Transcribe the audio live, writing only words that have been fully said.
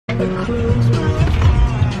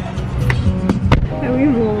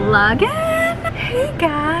vlogging. Hey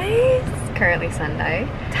guys, currently Sunday.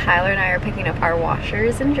 Tyler and I are picking up our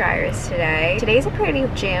washers and dryers today. Today's a pretty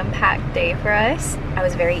jam-packed day for us. I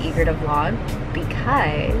was very eager to vlog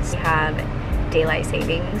because we have daylight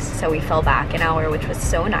savings, so we fell back an hour, which was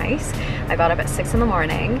so nice. I got up at 6 in the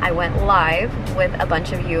morning. I went live with a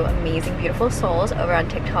bunch of you amazing, beautiful souls over on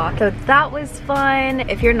TikTok. So that was fun.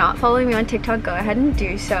 If you're not following me on TikTok, go ahead and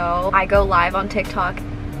do so. I go live on TikTok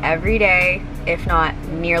every day, if not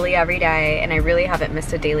nearly every day, and I really haven't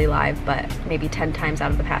missed a daily live, but maybe 10 times out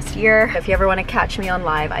of the past year. If you ever want to catch me on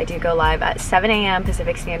live, I do go live at 7 a.m.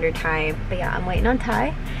 Pacific Standard Time. But yeah, I'm waiting on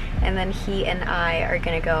Ty, and then he and I are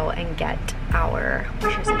gonna go and get our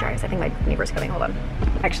washers and dryers. I think my neighbor's coming, hold on.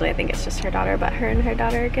 Actually, I think it's just her daughter, but her and her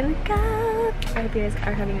daughter are gonna go. I hope you guys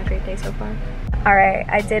are having a great day so far. All right,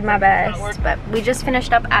 I did my best, but we just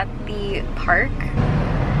finished up at the park.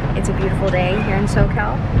 It's a beautiful day here in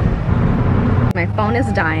SoCal. My phone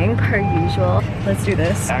is dying per usual. Let's do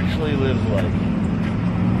this. Actually lives like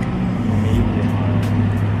maybe a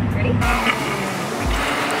mile. Ready?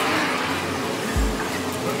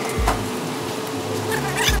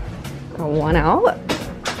 Got one out.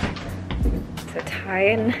 So Ty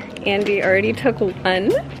and Andy already took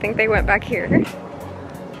one. I think they went back here.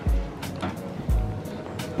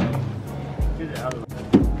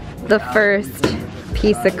 The first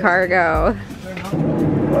piece of cargo.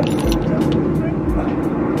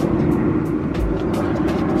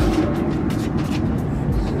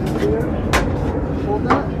 Hold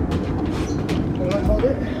that. Hold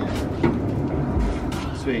it.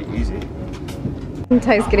 Sweet, easy.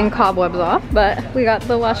 Ty's getting cobwebs off, but we got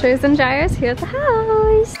the washers and dryers here at the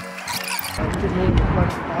house.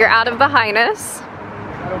 You're out of the highness.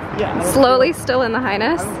 Slowly still in the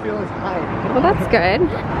highness. I don't feel as high. Well, that's good.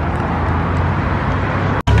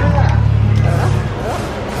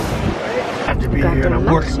 Have to be here and I'm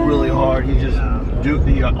working really hard. You just do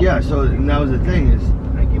the yeah. So that was the thing is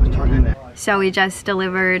he was talking that. So we just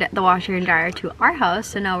delivered the washer and dryer to our house,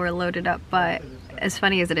 so now we're loaded up. But as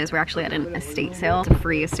funny as it is, we're actually at an estate sale. It's a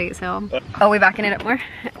free estate sale. Oh, we backing it up more?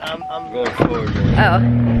 I'm going forward. Oh.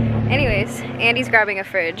 Anyways, Andy's grabbing a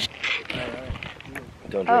fridge.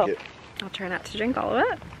 Don't drink it. I'll try not to drink all of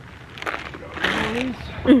it. I'm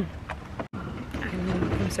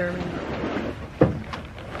serving.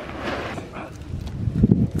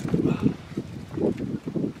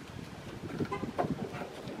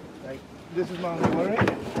 This is my water.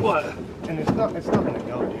 What? And it's not gonna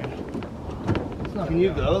go, dude. It's not. Can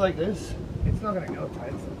you go like this? It's not gonna go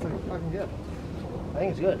tight. It's like fucking good. I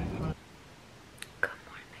think it's good. Good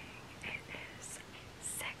morning. It is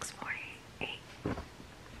 6:48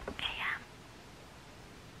 a.m.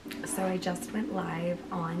 So I just went live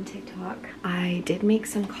on TikTok. I did make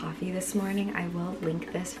some coffee this morning. I will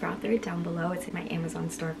link this frother down below. It's in my Amazon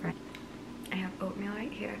storefront. I have oatmeal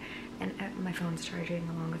right here, and my phone's charging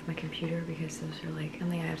along with my computer because those are like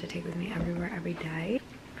something I have to take with me everywhere every day.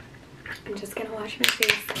 I'm just gonna wash my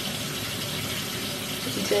face.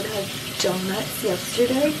 I did have donuts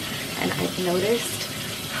yesterday, and I've noticed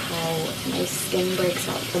how my skin breaks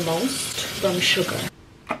out the most from sugar.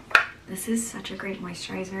 This is such a great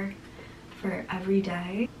moisturizer for every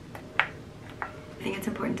day. I think it's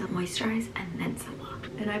important to moisturize and then sunblock.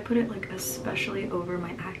 And I put it like especially over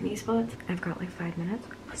my acne spots. I've got like 5 minutes,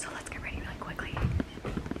 so let's get ready really quickly.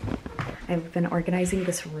 I've been organizing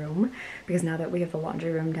this room because now that we have the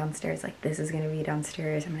laundry room downstairs, like this is gonna be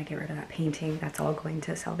downstairs. I'm gonna get rid of that painting. That's all going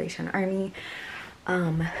to Salvation Army.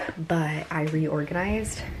 But I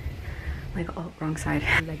reorganized, like, oh, wrong side.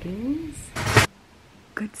 Leggings.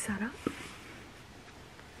 Good setup.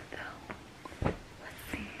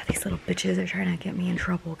 These little bitches are trying to get me in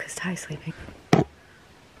trouble because Ty's sleeping.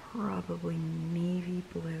 Probably navy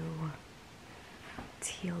blue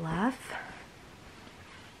TLF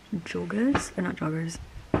joggers, or not joggers.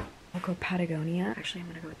 I'll go Patagonia. Actually, I'm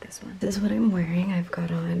gonna go with this one. This is what I'm wearing. I've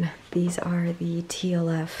got on, these are the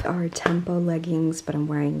TLF or Tempo leggings, but I'm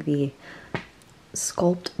wearing the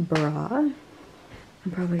Sculpt bra.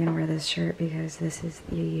 I'm probably gonna wear this shirt because this is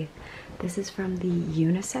from the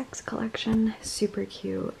unisex collection. Super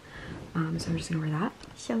cute. So I'm just gonna wear that.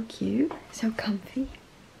 So cute, so comfy,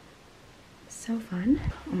 so fun.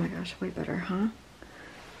 Oh my gosh, way better, huh?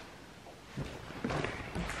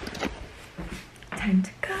 Time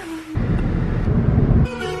to go.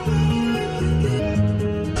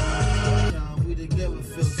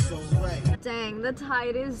 Dang, the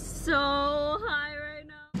tide is so high right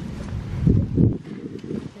now.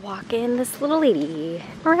 Walking this little lady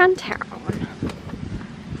around town.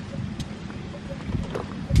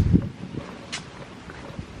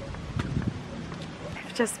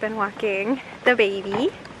 I've just been walking the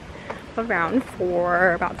baby around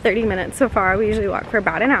for about 30 minutes so far. We usually walk for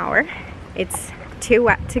about an hour. It's too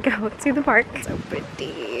wet to go to the park. So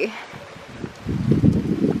pretty.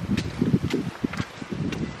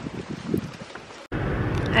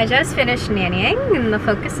 I just finished nannying and the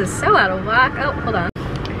focus is so out of whack. Oh, hold on.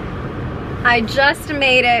 I just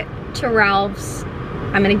made it to Ralph's.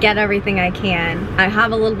 I'm gonna get everything I can. I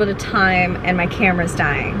have a little bit of time and my camera's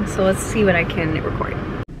dying, so let's see what I can record.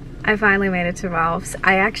 I finally made it to Ralph's.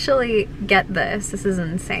 I actually, get this is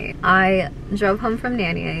insane. I drove home from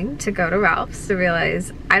nannying to go to Ralph's to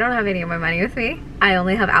realize I don't have any of my money with me. I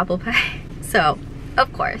only have Apple Pay. So,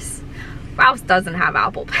 of course, Ralph's doesn't have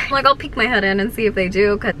Apple Pay. I'm like, I'll peek my head in and see if they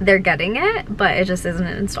do, because they're getting it, but it just isn't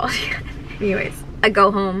installed yet. Anyways, I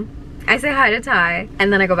go home. I say hi to Ty,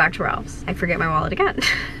 and then I go back to Ralph's. I forget my wallet again.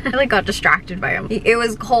 I like got distracted by him. It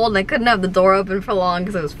was cold and I couldn't have the door open for long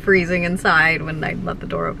because it was freezing inside when I let the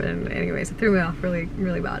door open. Anyways, it threw me off really,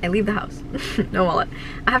 really bad. I leave the house, no wallet.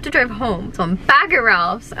 I have to drive home, so I'm back at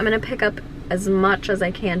Ralph's. I'm gonna pick up as much as I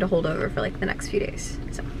can to hold over for like the next few days.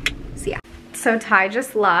 So, see ya. So Ty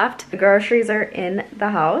just left. The groceries are in the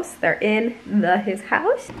house. They're in his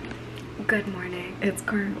house. Good morning. It's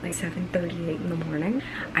currently 7:38 in the morning.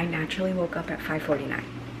 I naturally woke up at 5:49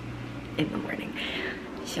 in the morning.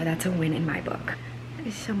 So that's a win in my book.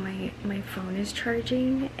 So my phone is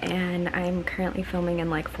charging and I'm currently filming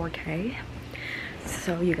in like 4K.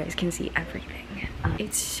 So you guys can see everything.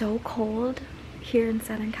 It's so cold here in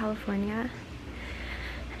Southern California.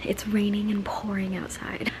 It's raining and pouring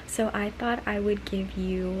outside. So I thought I would give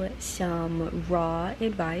you some raw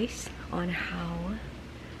advice on how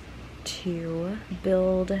to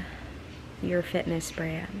build your fitness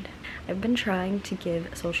brand. I've been trying to give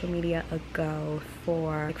social media a go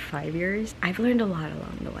for like 5 years. I've learned a lot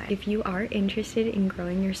along the way. If you are interested in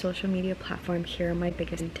growing your social media platform, here are my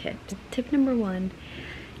biggest tips. Tip number 1,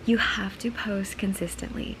 you have to post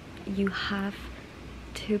consistently. You have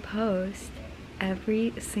to post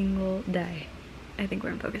every single day. I think we're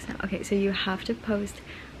in focus now. Okay, so you have to post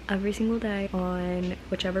every single day on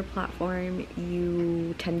whichever platform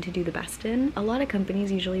you tend to do the best in. A lot of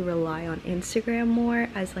companies usually rely on Instagram more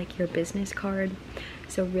as like your business card.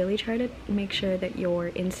 So really try to make sure that your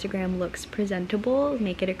Instagram looks presentable,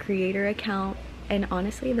 make it a creator account, and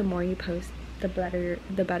honestly, the more you post, the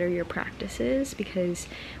better your practice is, because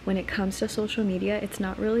when it comes to social media, it's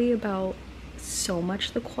not really about so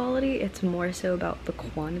much the quality, it's more so about the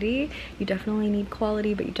quantity. You definitely need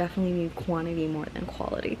quality, but you definitely need quantity more than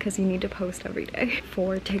quality, because you need to post every day.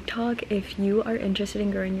 For TikTok, if you are interested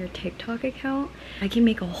in growing your TikTok account, I can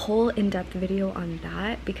make a whole in-depth video on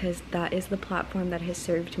that, because that is the platform that has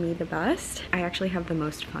served me the best. I actually have the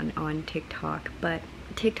most fun on TikTok, but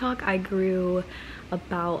TikTok, I grew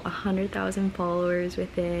about 100,000 followers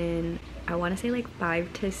within, I want to say like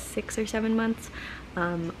 5 to 6 or 7 months.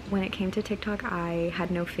 When it came to TikTok, I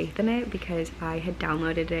had no faith in it because I had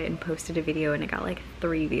downloaded it and posted a video and it got like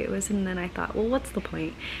 3 views, and then I thought, well, what's the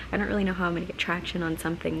point? I don't really know how I'm gonna get traction on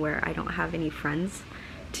something where I don't have any friends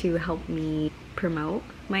to help me promote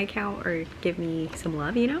my account or give me some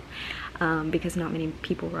love, you know? Because not many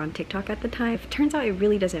people were on TikTok at the time. It turns out it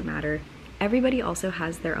really doesn't matter. Everybody also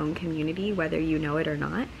has their own community, whether you know it or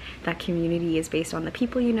not. That community is based on the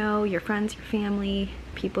people you know, your friends, your family,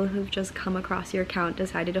 people who've just come across your account,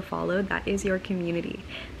 decided to follow. That is your community.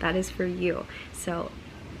 That is for you. So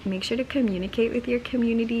make sure to communicate with your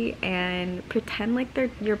community and pretend like they're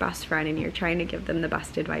your best friend and you're trying to give them the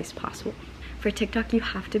best advice possible. For TikTok, you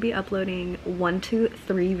have to be uploading 1 to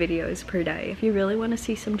 3 videos per day. If you really want to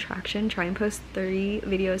see some traction, try and post 30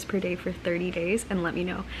 videos per day for 30 days and let me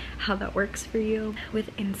know how that works for you.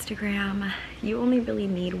 With Instagram, you only really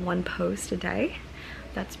need 1 post a day.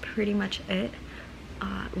 That's pretty much it.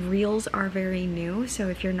 Reels are very new, so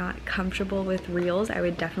if you're not comfortable with Reels, I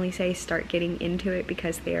would definitely say start getting into it,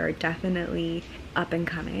 because they are definitely up and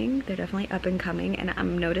coming. They're definitely up and coming, and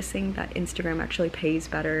I'm noticing that Instagram actually pays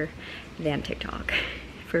better than TikTok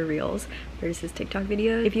for Reels versus TikTok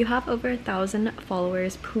videos. If you have over 1,000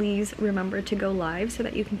 followers, please remember to go live so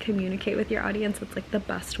that you can communicate with your audience. It's like the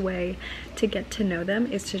best way to get to know them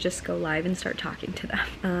is to just go live and start talking to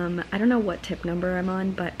them. I don't know what tip number I'm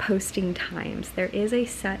on, but posting times. There is a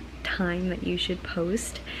set time that you should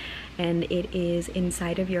post, and it is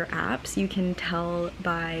inside of your apps. You can tell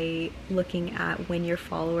by looking at when your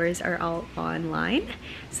followers are all online.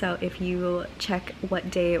 So if you check what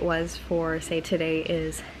day it was for, say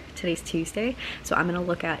today's Tuesday, so I'm gonna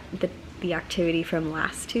look at the activity from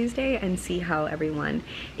last Tuesday and see how everyone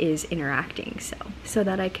is interacting, so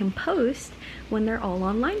that I can post when they're all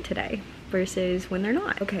online today. versus when they're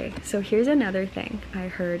not. Okay, so here's another thing I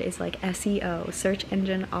heard is like SEO, search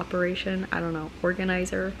engine operation, I don't know,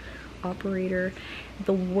 organizer, operator.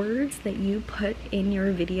 The words that you put in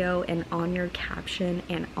your video and on your caption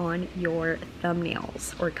and on your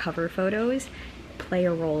thumbnails or cover photos play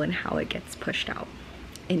a role in how it gets pushed out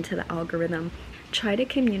into the algorithm. Try to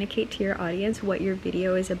communicate to your audience what your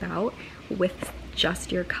video is about with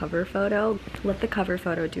just your cover photo. Let the cover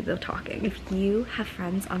photo do the talking. If you have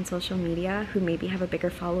friends on social media who maybe have a bigger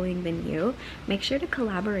following than you, make sure to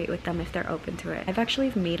collaborate with them if they're open to it. I've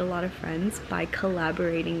actually made a lot of friends by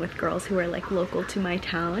collaborating with girls who are like local to my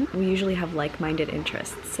town. We usually have like-minded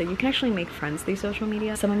interests, so you can actually make friends through social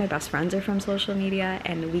media. Some of my best friends are from social media,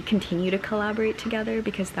 and we continue to collaborate together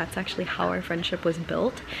because that's actually how our friendship was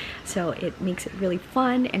built. So it makes it really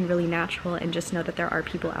fun and really natural, and just know that there are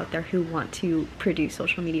people out there who want to produce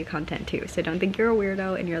social media content too. So don't think you're a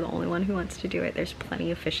weirdo and you're the only one who wants to do it. There's plenty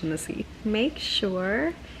of fish in the sea. Make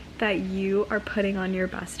sure that you are putting on your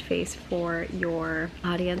best face for your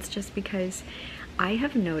audience, just because I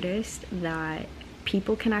have noticed that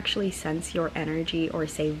people can actually sense your energy, or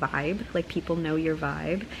say vibe, like people know your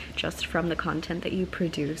vibe just from the content that you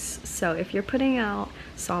produce. So if you're putting out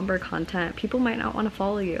somber content, people might not want to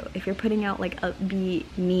follow you. If you're putting out like upbeat,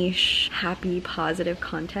 niche, happy, positive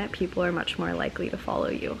content, people are much more likely to follow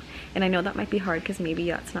you. And I know that might be hard because maybe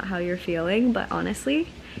that's not how you're feeling, but honestly,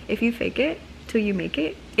 if you fake it till you make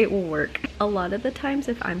it, it will work. A lot of the times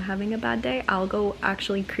if I'm having a bad day, I'll go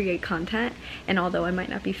actually create content, and although I might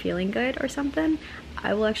not be feeling good or something,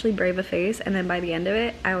 I will actually brave a face, and then by the end of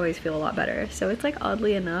it, I always feel a lot better. So it's like,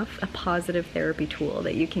 oddly enough, a positive therapy tool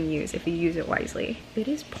that you can use if you use it wisely. It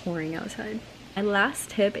is pouring outside. My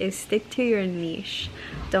last tip is stick to your niche.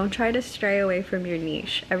 Don't try to stray away from your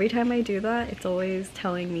niche. Every time I do that, it's always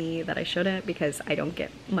telling me that I shouldn't because I don't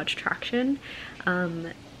get much traction.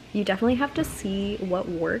 You definitely have to see what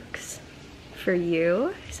works for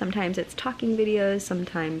you. Sometimes it's talking videos,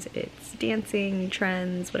 sometimes it's dancing,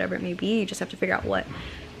 trends, whatever it may be. You just have to figure out what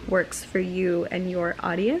works for you and your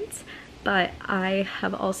audience. But I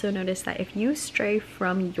have also noticed that if you stray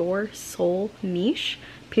from your sole niche,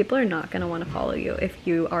 people are not going to want to follow you. If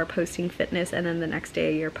you are posting fitness and then the next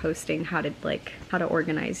day you're posting how to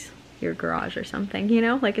organize your garage or something, you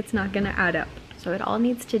know, like it's not going to add up. So it all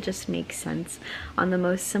needs to just make sense on the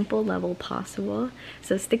most simple level possible.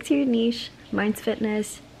 So stick to your niche. Mine's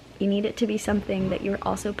fitness. You need it to be something that you're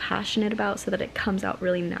also passionate about so that it comes out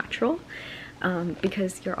really natural,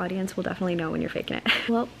 because your audience will definitely know when you're faking it.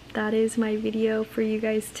 Well, that is my video for you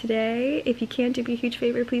guys today. If you can, do me a huge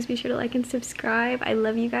favor, please be sure to like and subscribe. I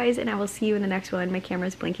love you guys, and I will see you in the next one. My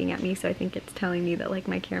camera's blinking at me, so I think it's telling me that like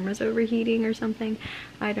my camera's overheating or something.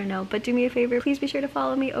 I don't know, but do me a favor, please be sure to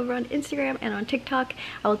follow me over on Instagram and on TikTok.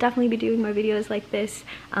 I will definitely be doing more videos like this,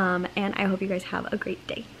 and I hope you guys have a great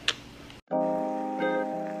day.